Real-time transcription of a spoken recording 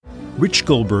Rich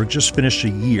Goldberg just finished a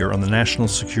year on the National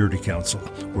Security Council,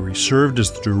 where he served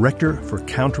as the Director for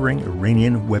Countering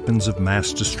Iranian Weapons of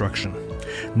Mass Destruction.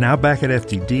 Now back at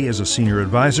FDD as a senior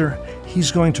advisor, he's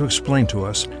going to explain to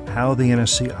us how the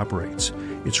NSC operates,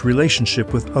 its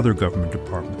relationship with other government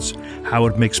departments, how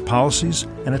it makes policies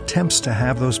and attempts to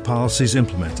have those policies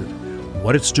implemented,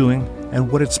 what it's doing,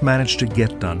 and what it's managed to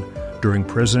get done during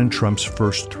President Trump's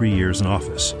first 3 years in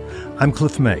office. I'm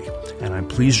Cliff May, and I'm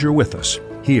pleased you're with us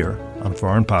here on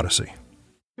Foreign Policy.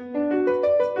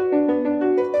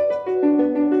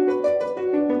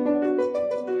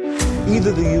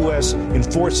 Either the U.S.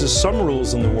 enforces some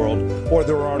rules in the world, or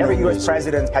there are no Every U.S. rules.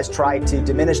 president has tried to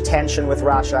diminish tension with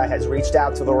Russia, has reached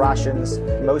out to the Russians.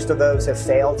 Most of those have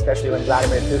failed, especially when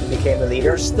Vladimir Putin became the leader.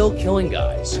 They're still killing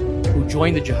guys who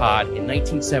joined the jihad in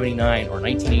 1979 or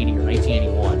 1980 or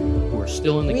 1981 who are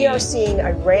still in the game. We are seeing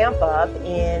a ramp up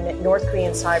in North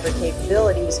Korean cyber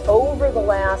capabilities over the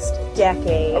last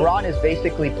decade. Iran is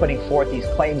basically putting forth these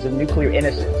claims of nuclear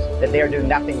innocence, that they are doing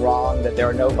nothing wrong, that there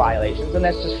are no violations, and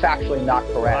that's just factually not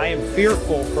correct. I am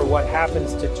fearful for what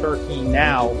happens to Turkey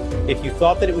now. If you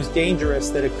thought that it was dangerous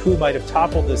that a coup might have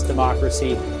toppled this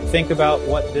democracy, think about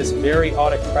what this very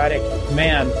autocratic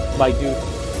man might do.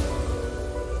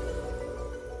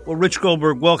 Well, Rich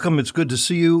Goldberg, welcome. It's good to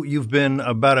see you. You've been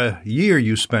about a year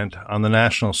you spent on the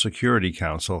National Security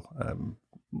Council.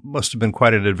 Must have been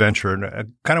quite an adventure, and I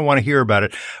kind of want to hear about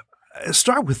it.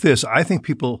 Start with this. I think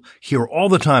people hear all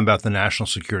the time about the National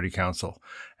Security Council,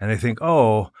 and they think,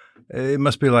 oh, it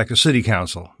must be like a city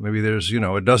council. Maybe there's,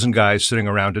 a dozen guys sitting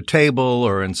around a table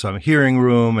or in some hearing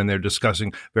room, and they're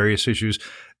discussing various issues.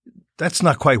 That's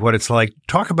not quite what it's like.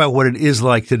 Talk about what it is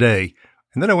like today.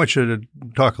 And then I want you to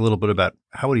talk a little bit about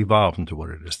how it evolved into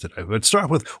what it is today. But start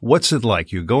with, what's it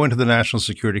like? You go into the National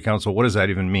Security Council. What does that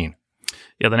even mean?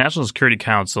 Yeah, the National Security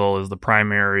Council is the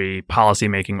primary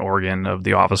policymaking organ of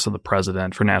the Office of the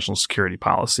President for National Security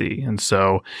Policy. And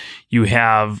so you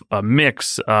have a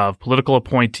mix of political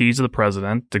appointees of the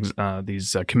President,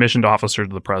 these commissioned officers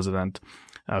of the President,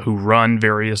 who run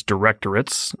various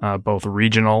directorates, both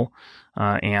regional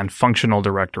and functional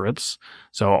directorates.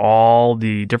 So all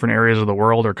the different areas of the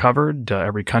world are covered.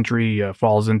 Every country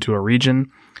falls into a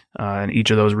region, and each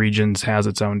of those regions has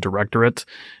its own directorate.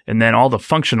 And then all the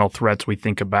functional threats we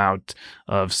think about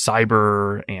of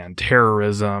cyber and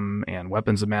terrorism and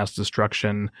weapons of mass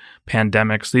destruction,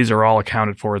 pandemics, these are all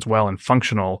accounted for as well in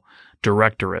functional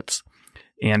directorates.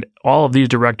 And all of these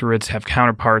directorates have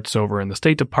counterparts over in the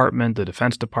State Department, the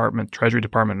Defense Department, Treasury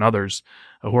Department, and others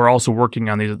who are also working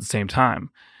on these at the same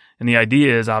time. And the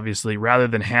idea is, obviously, rather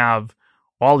than have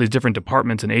all these different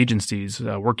departments and agencies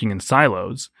working in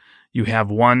silos, you have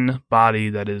one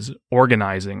body that is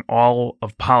organizing all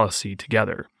of policy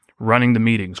together, running the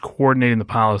meetings, coordinating the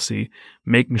policy,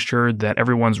 making sure that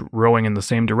everyone's rowing in the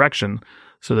same direction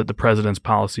so that the president's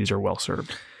policies are well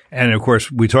served. And, of course,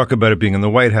 we talk about it being in the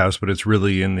White House, but it's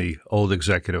really in the old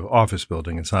executive office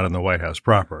building. It's not in the White House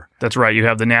proper. That's right. You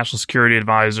have the National Security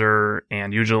Advisor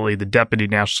and usually the Deputy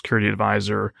National Security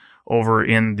Advisor over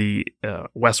in the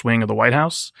West Wing of the White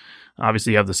House.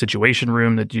 Obviously, you have the Situation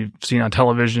Room that you've seen on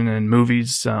television and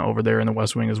movies over there in the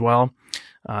West Wing as well.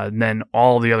 And then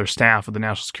all of the other staff of the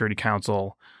National Security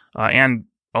Council and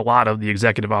a lot of the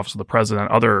Executive Office of the President,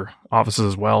 other offices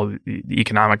as well, the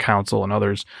Economic Council and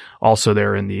others, also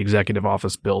there in the Executive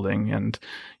Office building. And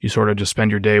you sort of just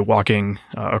spend your day walking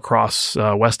across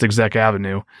West Exec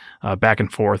Avenue back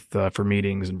and forth for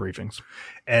meetings and briefings.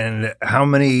 And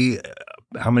what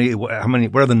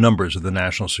are the numbers of the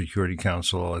National Security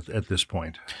Council at this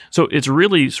point? So it's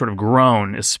really sort of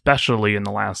grown, especially in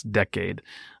the last decade.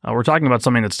 We're talking about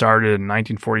something that started in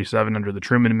 1947 under the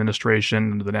Truman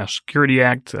administration, under the National Security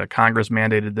Act. Congress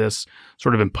mandated this,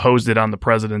 sort of imposed it on the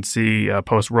presidency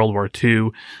post-World War II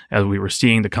as we were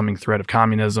seeing the coming threat of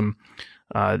communism.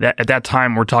 At that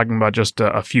time, we're talking about just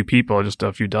a few people, just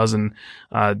a few dozen.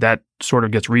 That sort of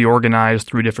gets reorganized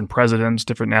through different presidents,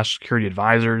 different national security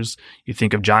advisors. You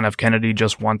think of John F. Kennedy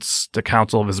just wants the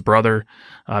counsel of his brother,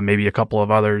 maybe a couple of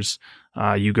others.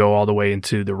 You go all the way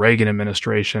into the Reagan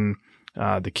administration,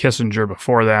 the Kissinger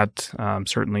before that,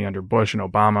 certainly under Bush and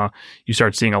Obama. You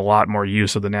start seeing a lot more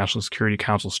use of the National Security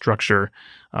Council structure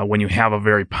when you have a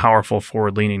very powerful,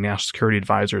 forward-leaning national security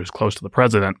advisor who's close to the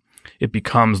president. It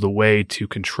becomes the way to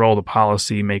control the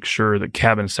policy, make sure that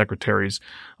cabinet secretaries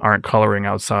aren't coloring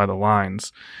outside the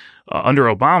lines. Under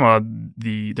Obama,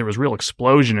 there was real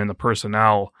explosion in the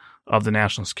personnel of the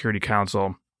National Security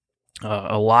Council.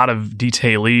 A lot of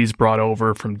detailees brought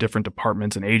over from different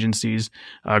departments and agencies,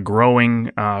 growing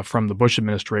from the Bush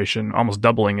administration, almost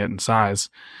doubling it in size.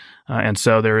 And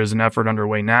so there is an effort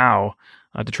underway now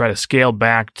to try to scale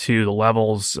back to the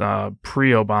levels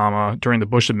pre-Obama during the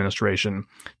Bush administration,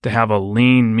 to have a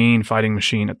lean, mean fighting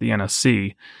machine at the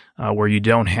NSC, where you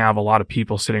don't have a lot of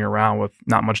people sitting around with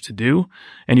not much to do,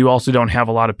 and you also don't have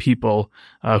a lot of people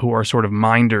who are sort of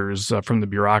minders from the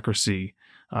bureaucracy.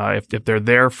 If they're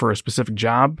there for a specific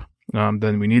job,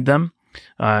 then we need them.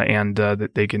 And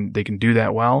that they can do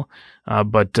that well,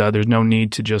 but there's no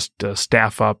need to just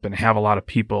staff up and have a lot of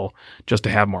people just to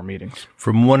have more meetings.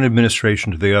 From one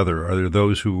administration to the other, are there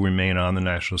those who remain on the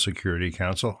National Security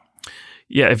Council?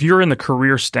 Yeah, if you're in the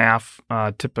career staff,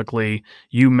 typically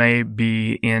you may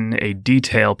be in a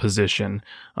detail position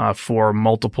for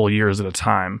multiple years at a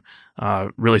time,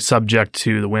 really subject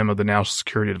to the whim of the National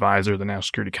Security Advisor, the National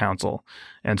Security Council.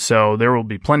 And so there will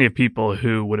be plenty of people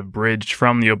who would have bridged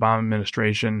from the Obama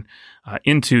administration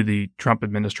into the Trump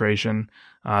administration.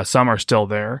 Some are still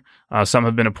there. Some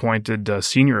have been appointed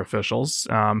senior officials.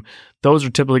 Those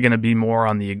are typically going to be more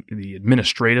on the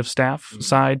administrative staff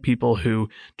side, people who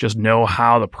just know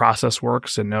how the process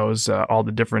works and knows all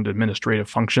the different administrative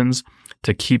functions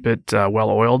to keep it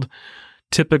well-oiled.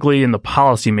 Typically in the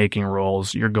policy-making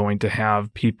roles, you're going to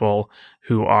have people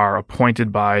who are appointed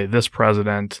by this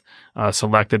president,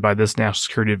 selected by this national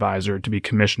security advisor to be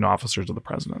commissioned officers of the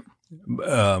president.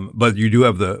 But you do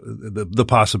have the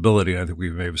possibility, I think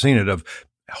we may have seen it, of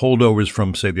holdovers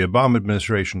from, say, the Obama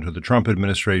administration to the Trump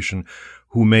administration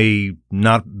who may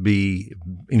not be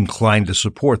inclined to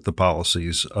support the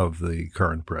policies of the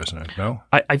current president, no?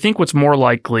 I think what's more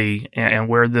likely, and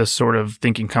where this sort of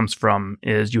thinking comes from,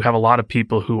 is you have a lot of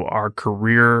people who are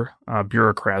career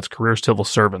bureaucrats, career civil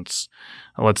servants,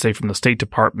 let's say from the State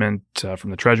Department,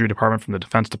 from the Treasury Department, from the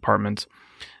Defense Department,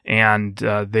 and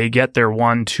they get their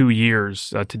 1-2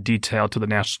 years to detail to the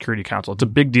National Security Council. It's a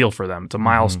big deal for them. It's a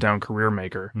milestone career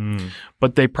maker.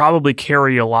 But they probably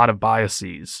carry a lot of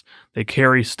biases. They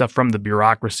carry stuff from the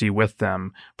bureaucracy with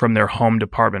them, from their home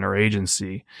department or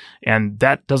agency. And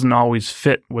that doesn't always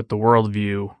fit with the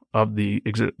worldview of the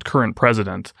current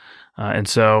president. And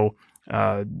so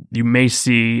you may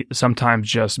see sometimes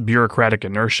just bureaucratic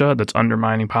inertia that's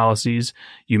undermining policies.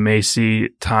 You may see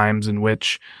times in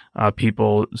which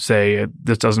people say,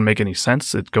 this doesn't make any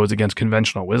sense. It goes against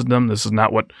conventional wisdom. This is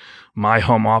not what my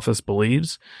home office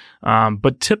believes.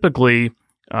 But typically,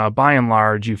 by and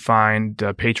large, you find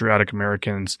patriotic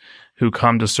Americans who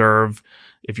come to serve.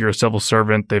 If you're a civil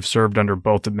servant, they've served under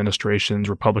both administrations,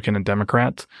 Republican and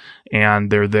Democrat,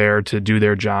 and they're there to do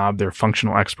their job. They're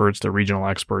functional experts, they're regional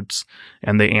experts,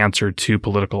 and they answer to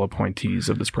political appointees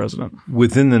of this president.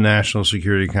 Within the National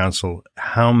Security Council,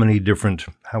 how many different,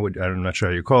 I'm not sure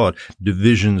how you call it,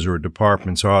 divisions or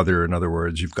departments are there? In other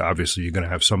words, you're going to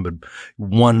have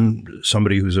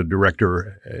somebody who's a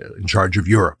director in charge of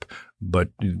Europe, but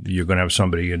you're going to have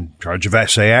somebody in charge of,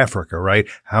 say, Africa, right?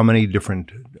 How many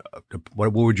different,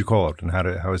 what would you call it, and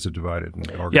how is it divided and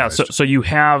organized? Yeah, so you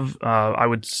have, I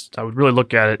would really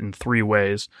look at it in three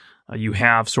ways. You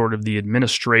have sort of the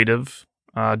administrative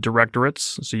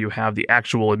directorates. So you have the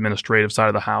actual administrative side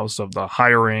of the house of the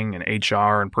hiring and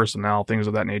HR and personnel, things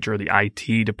of that nature, the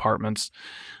IT departments.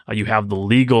 You have the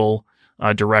legal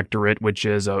directorate, which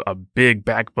is a big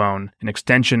backbone, an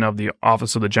extension of the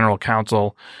Office of the General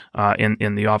Counsel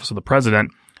in the Office of the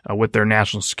President with their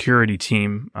national security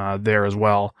team there as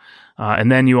well.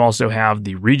 And then you also have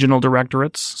the regional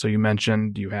directorates. So you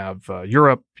mentioned you have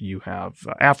Europe, you have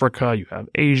Africa, you have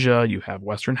Asia, you have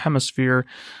Western Hemisphere,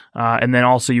 and then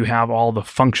also you have all the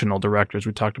functional directors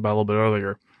we talked about a little bit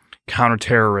earlier: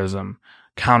 counterterrorism,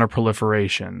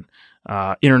 counterproliferation,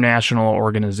 international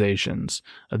organizations.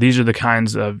 These are the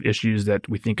kinds of issues that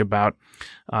we think about.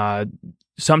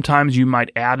 Sometimes you might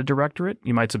add a directorate,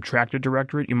 you might subtract a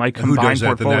directorate, you might combine portfolios. Who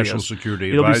does that? The National Security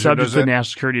Advisor? It'll be subject to the National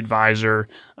Security Advisor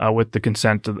with the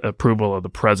consent of approval of the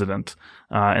president.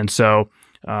 And so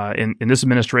in this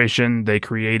administration, they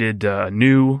created a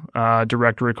new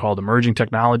directorate called Emerging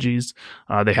Technologies.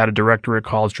 They had a directorate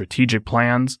called Strategic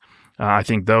Plans. I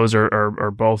think those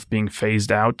are both being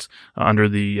phased out under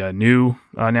the new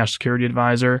National Security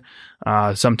Advisor.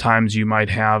 Sometimes you might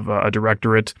have a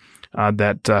directorate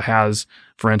that has,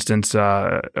 for instance,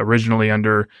 originally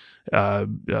under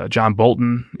John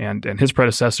Bolton and his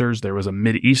predecessors, there was a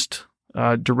Mideast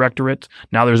directorate.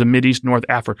 Now there's a Mideast North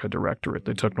Africa directorate.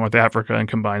 They took North Africa and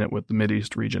combined it with the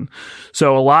Mideast region.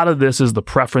 So a lot of this is the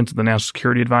preference of the National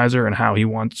Security Advisor and how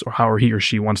he or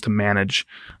she wants to manage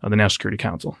the National Security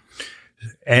Council.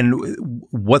 And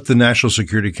what the National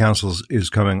Security Council is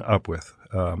coming up with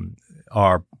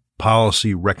are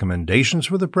policy recommendations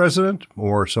for the president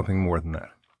or something more than that?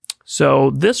 So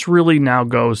this really now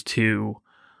goes to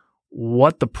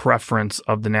what the preference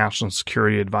of the National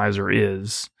Security Advisor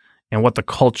is and what the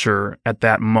culture at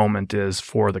that moment is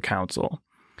for the council.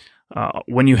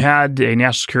 When you had a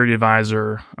national security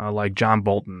advisor like John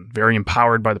Bolton, very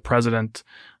empowered by the president,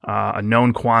 a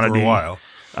known quantity. For a while.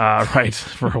 Right,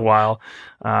 for a while.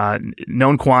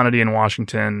 Known quantity in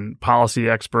Washington, policy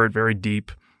expert, very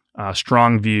deep,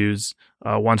 strong views,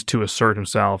 wants to assert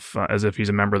himself as if he's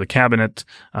a member of the cabinet,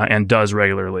 and does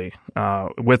regularly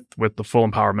with the full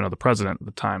empowerment of the president at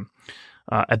the time.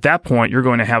 At that point, you're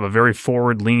going to have a very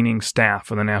forward-leaning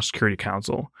staff of the National Security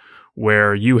Council,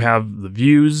 where you have the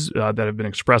views that have been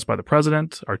expressed by the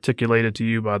president, articulated to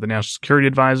you by the National Security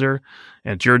Advisor,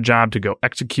 and it's your job to go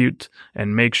execute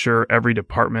and make sure every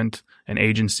department and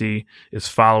agency is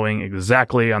following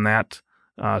exactly on that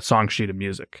song sheet of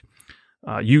music.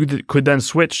 You could then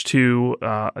switch to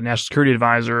a National Security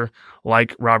Advisor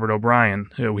like Robert O'Brien,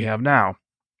 who we have now,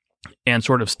 and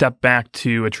sort of step back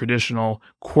to a traditional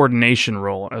coordination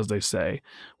role, as they say,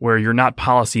 where you're not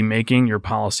policy making, you're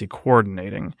policy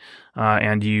coordinating,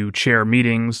 and you chair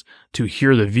meetings to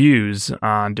hear the views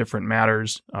on different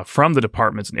matters from the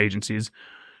departments and agencies,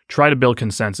 try to build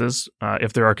consensus.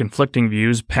 If there are conflicting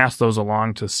views, pass those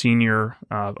along to senior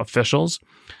officials,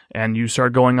 and you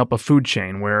start going up a food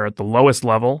chain where at the lowest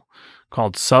level,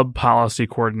 called Sub-Policy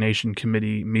Coordination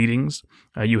Committee meetings.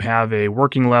 You have a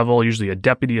working level, usually a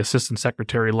deputy assistant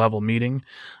secretary level meeting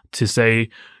to say,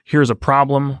 here's a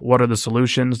problem. What are the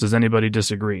solutions? Does anybody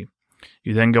disagree?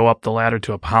 You then go up the ladder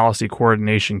to a Policy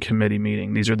Coordination Committee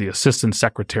meeting. These are the assistant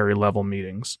secretary level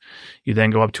meetings. You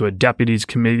then go up to a deputies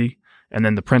committee and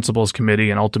then the principals committee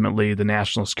and ultimately the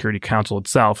National Security Council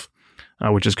itself,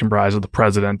 which is comprised of the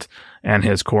president and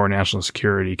his core national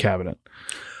security cabinet.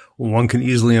 One can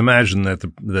easily imagine that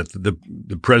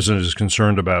the president is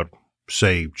concerned about,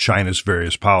 say, China's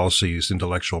various policies,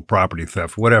 intellectual property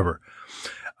theft, whatever,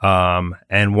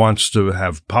 and wants to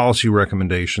have policy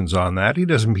recommendations on that.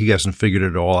 He hasn't figured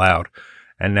it all out,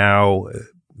 and now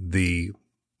the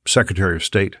Secretary of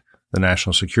State, the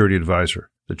National Security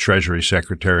Advisor, the Treasury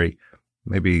Secretary,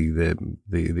 maybe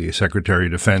the Secretary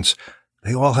of Defense,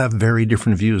 they all have very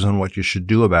different views on what you should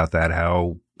do about that,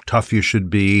 how tough you should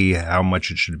be, how much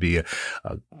it should be a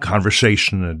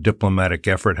conversation, a diplomatic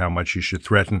effort, how much you should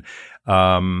threaten.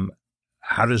 How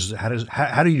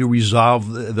do you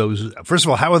resolve those? First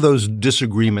of all, how are those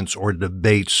disagreements or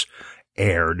debates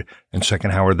aired? And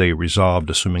second, how are they resolved,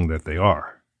 assuming that they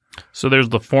are? So there's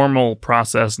the formal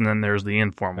process and then there's the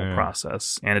informal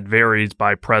process, and it varies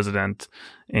by president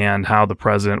and how the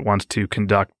president wants to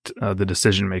conduct the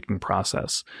decision-making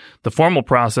process. The formal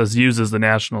process uses the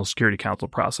National Security Council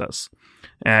process,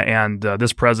 and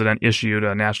this president issued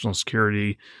a National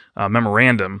Security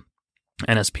Memorandum,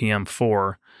 NSPM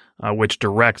 4, which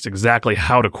directs exactly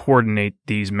how to coordinate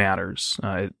these matters.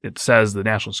 It says the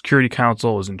National Security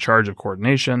Council is in charge of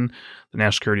coordination. The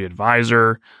National Security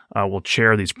Advisor will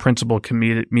chair these principal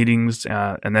committee meetings,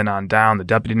 and then on down, the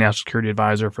Deputy National Security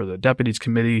Advisor for the Deputies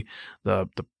Committee,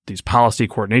 these policy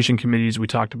coordination committees we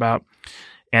talked about.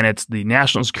 And it's the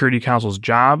National Security Council's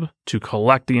job to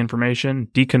collect the information,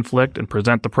 deconflict, and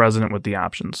present the president with the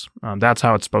options. That's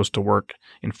how it's supposed to work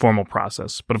in formal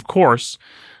process. But of course,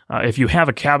 if you have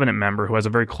a cabinet member who has a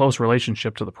very close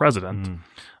relationship to the president,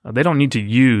 they don't need to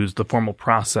use the formal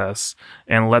process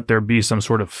and let there be some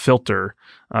sort of filter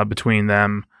between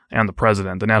them and the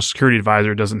president. The National Security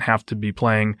Advisor doesn't have to be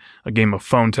playing a game of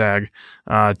phone tag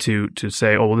to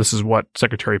say, oh, well, this is what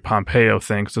Secretary Pompeo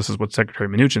thinks, this is what Secretary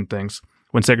Mnuchin thinks,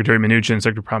 when Secretary Mnuchin and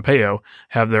Secretary Pompeo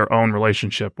have their own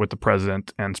relationship with the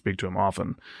president and speak to him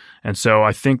often. And so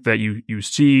I think that you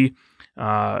see,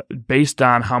 based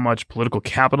on how much political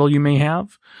capital you may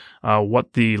have,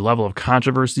 what the level of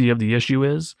controversy of the issue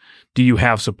is. Do you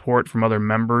have support from other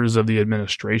members of the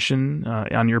administration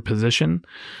on your position?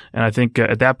 And I think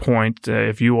at that point,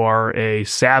 if you are a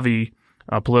savvy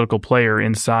political player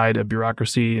inside a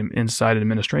bureaucracy, inside an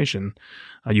administration,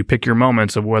 you pick your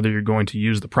moments of whether you're going to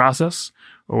use the process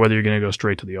or whether you're going to go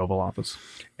straight to the Oval Office.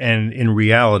 And in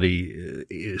reality,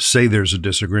 say there's a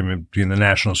disagreement between the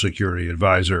National Security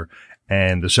Advisor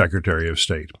and the Secretary of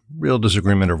State. Real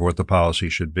disagreement over what the policy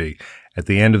should be. At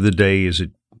the end of the day, is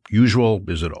it usual?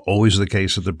 Is it always the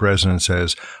case that the president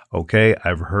says, okay,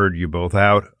 I've heard you both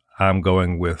out. I'm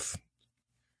going with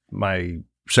my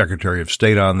Secretary of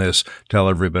State on this. Tell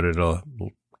everybody to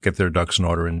get their ducks in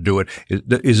order and do it.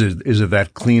 Is it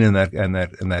that clean and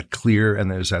that clear?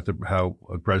 And is that how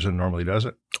a president normally does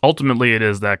it? Ultimately, it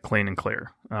is that clean and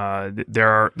clear.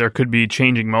 There could be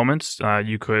changing moments.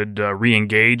 You could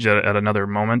re-engage at another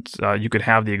moment. You could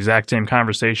have the exact same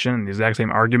conversation, the exact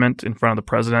same argument in front of the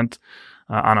president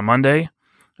on a Monday.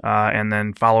 and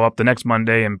then follow up the next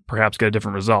Monday and perhaps get a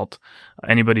different result.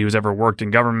 Anybody who's ever worked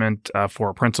in government for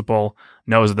a principal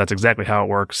knows that that's exactly how it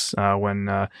works.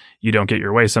 When you don't get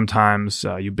your way sometimes,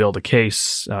 you build a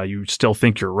case, you still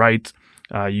think you're right.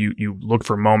 You look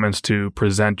for moments to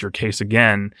present your case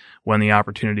again when the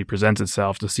opportunity presents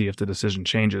itself to see if the decision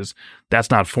changes. That's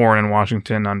not foreign in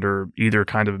Washington under either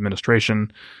kind of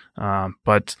administration.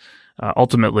 But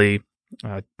ultimately,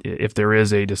 if there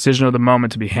is a decision of the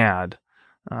moment to be had,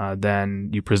 then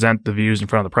you present the views in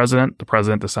front of the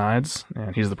president decides,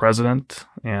 and he's the president,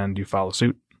 and you follow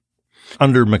suit.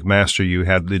 Under McMaster, you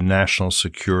had the national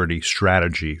security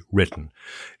strategy written.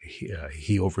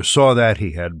 He oversaw that.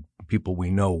 He had people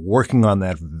we know working on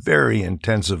that very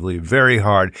intensively, very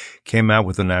hard, came out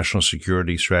with a national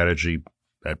security strategy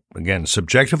that, again,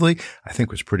 subjectively, I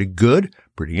think was pretty good,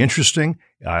 pretty interesting.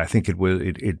 I think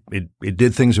it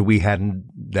did things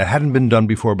that hadn't been done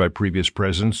before by previous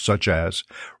presidents, such as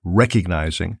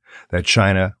recognizing that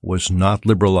China was not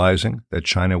liberalizing, that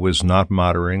China was not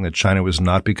moderating, that China was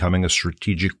not becoming a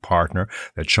strategic partner,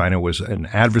 that China was an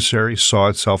adversary, saw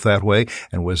itself that way,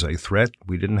 and was a threat.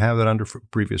 We didn't have that under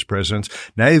previous presidents.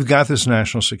 Now you've got this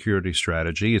national security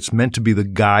strategy. It's meant to be the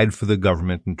guide for the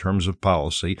government in terms of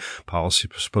policy. Policy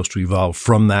is supposed to evolve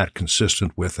from that,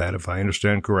 consistent with that, if I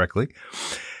understand correctly.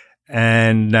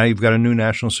 And now you've got a new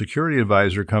national security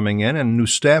advisor coming in and new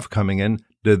staff coming in.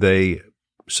 Do they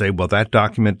say, well, that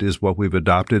document is what we've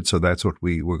adopted, so that's what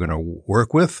we're going to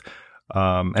work with?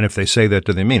 And if they say that,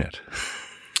 do they mean it?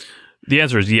 The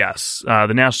answer is yes. The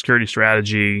national security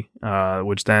strategy,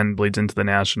 which then bleeds into the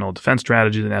national defense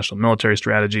strategy, the national military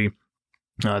strategy,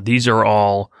 these are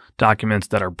all documents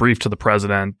that are briefed to the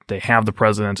president. They have the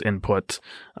president's input,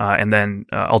 and then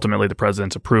ultimately the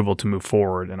president's approval to move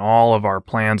forward. And all of our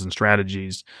plans and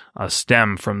strategies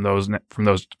stem from those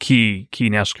key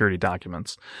national security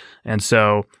documents. And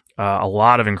so a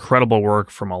lot of incredible work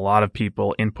from a lot of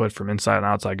people, input from inside and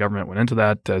outside government went into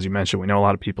that. As you mentioned, we know a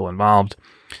lot of people involved.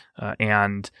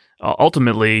 And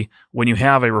ultimately, when you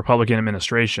have a Republican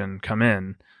administration come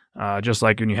in, just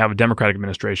like when you have a Democratic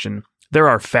administration, there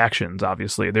are factions,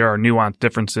 obviously. There are nuanced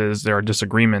differences. There are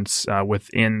disagreements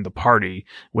within the party,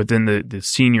 within the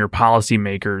senior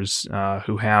policymakers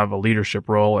who have a leadership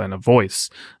role and a voice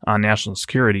on national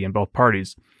security in both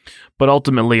parties. But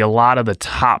ultimately, a lot of the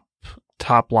top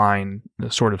line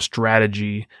sort of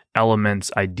strategy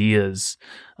elements, ideas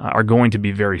are going to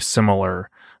be very similar.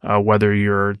 Whether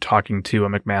you're talking to a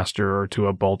McMaster or to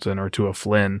a Bolton or to a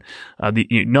Flynn,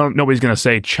 nobody's going to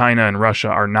say China and Russia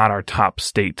are not our top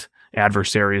state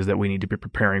adversaries that we need to be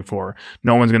preparing for.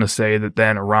 No one's going to say that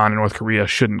then Iran and North Korea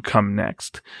shouldn't come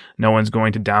next. No one's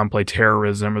going to downplay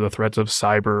terrorism or the threats of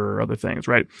cyber or other things,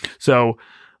 right? So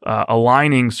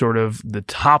aligning sort of the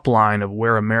top line of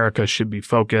where America should be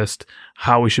focused,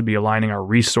 how we should be aligning our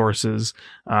resources,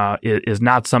 is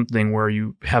not something where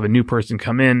you have a new person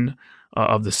come in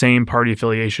of the same party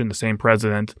affiliation, the same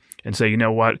president, and say, you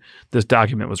know what, this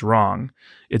document was wrong.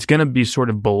 It's going to be sort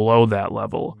of below that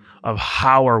level of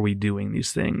how are we doing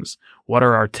these things? What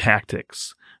are our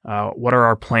tactics? What are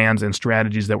our plans and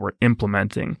strategies that we're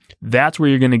implementing? That's where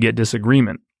you're going to get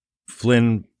disagreement.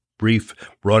 Flynn, brief,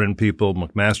 brought in people.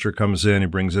 McMaster comes in. He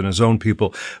brings in his own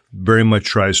people, very much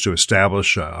tries to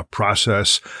establish a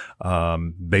process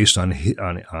based on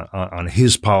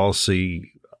his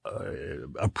policy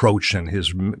approach and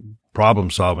his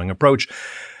problem-solving approach.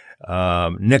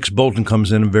 Next, Bolton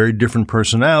comes in, a very different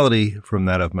personality from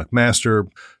that of McMaster.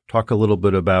 Talk a little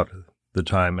bit about the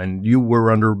time, and you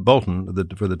were under Bolton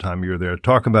for the time you were there.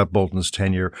 Talk about Bolton's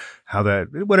tenure, how that,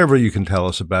 whatever you can tell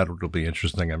us about it will be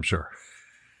interesting, I'm sure.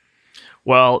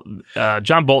 Well,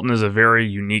 John Bolton is a very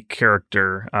unique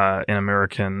character in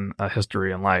American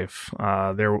history and life.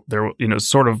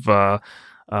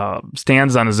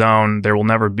 Stands on his own. There will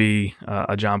never be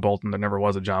a John Bolton. There never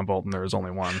was a John Bolton. There is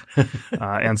only one.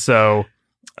 And so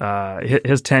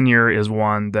his tenure is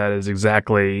one that is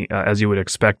exactly as you would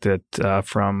expect it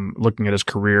from looking at his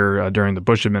career during the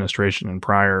Bush administration and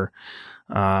prior.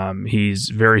 He's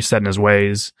very set in his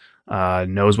ways,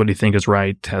 knows what he thinks is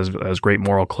right, has great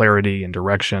moral clarity and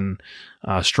direction,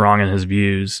 strong in his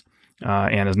views,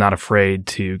 and is not afraid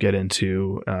to get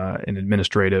into an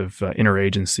administrative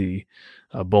interagency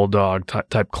bulldog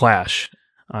type clash.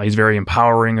 He's very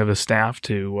empowering of his staff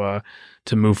to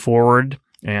move forward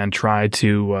and try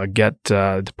to get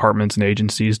departments and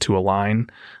agencies to align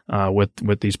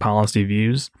with these policy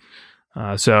views.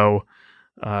 So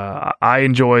I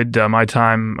enjoyed my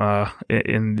time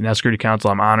in the National Security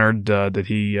Council. I'm honored that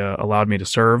he allowed me to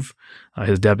serve.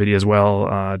 His deputy as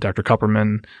well, Dr.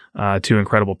 Kupperman, two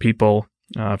incredible people.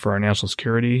 for our national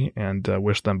security, and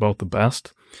wish them both the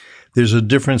best. There's a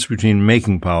difference between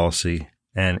making policy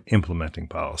and implementing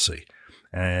policy.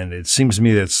 And it seems to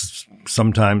me that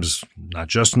sometimes, not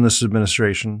just in this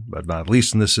administration, but not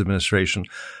least in this administration,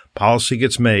 policy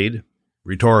gets made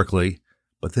rhetorically,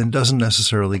 but then doesn't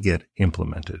necessarily get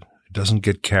implemented. It doesn't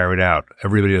get carried out.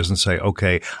 Everybody doesn't say,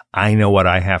 okay, I know what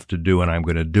I have to do and I'm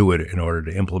going to do it in order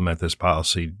to implement this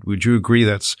policy. Would you agree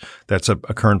that's a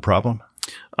current problem?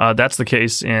 That's the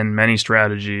case in many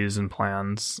strategies and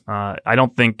plans. I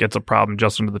don't think it's a problem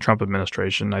just under the Trump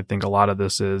administration. I think a lot of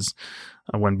this is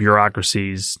when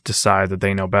bureaucracies decide that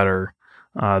they know better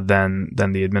than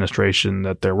the administration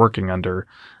that they're working under,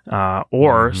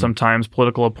 or sometimes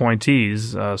political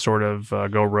appointees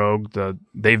go rogue.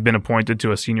 They've been appointed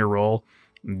to a senior role.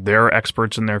 They're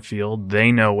experts in their field.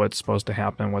 They know what's supposed to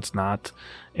happen, what's not,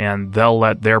 and they'll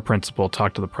let their principal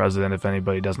talk to the president if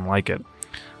anybody doesn't like it.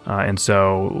 And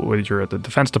so whether you're at the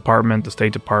Defense Department, the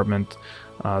State Department,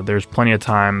 there's plenty of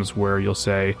times where you'll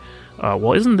say,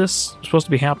 well, isn't this supposed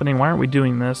to be happening? Why aren't we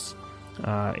doing this?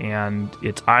 And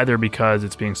it's either because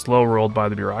it's being slow-rolled by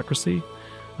the bureaucracy,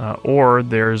 or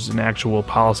there's an actual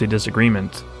policy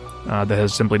disagreement that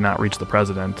has simply not reached the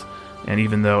president. And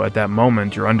even though at that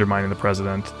moment you're undermining the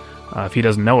president, if he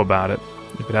doesn't know about it,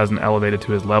 if it hasn't elevated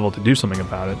to his level to do something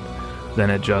about it,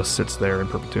 then it just sits there in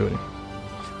perpetuity.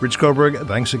 Rich Goldberg,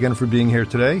 thanks again for being here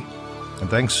today. And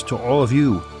thanks to all of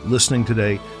you listening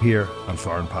today here on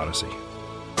Foreign Policy.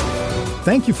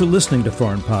 Thank you for listening to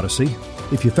Foreign Policy.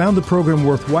 If you found the program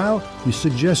worthwhile, we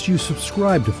suggest you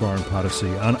subscribe to Foreign Policy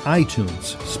on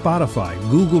iTunes, Spotify,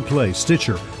 Google Play,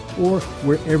 Stitcher, or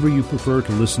wherever you prefer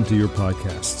to listen to your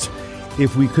podcasts.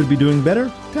 If we could be doing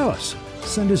better, tell us.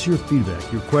 Send us your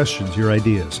feedback, your questions, your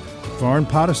ideas.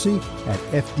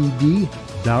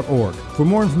 foreignpolicy@fdd.org. For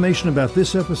more information about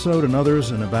this episode and others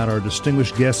and about our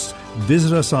distinguished guests,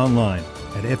 visit us online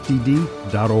at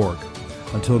fdd.org.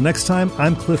 Until next time,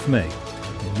 I'm Cliff May,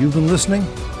 and you've been listening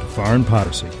to Foreign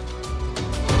Policy.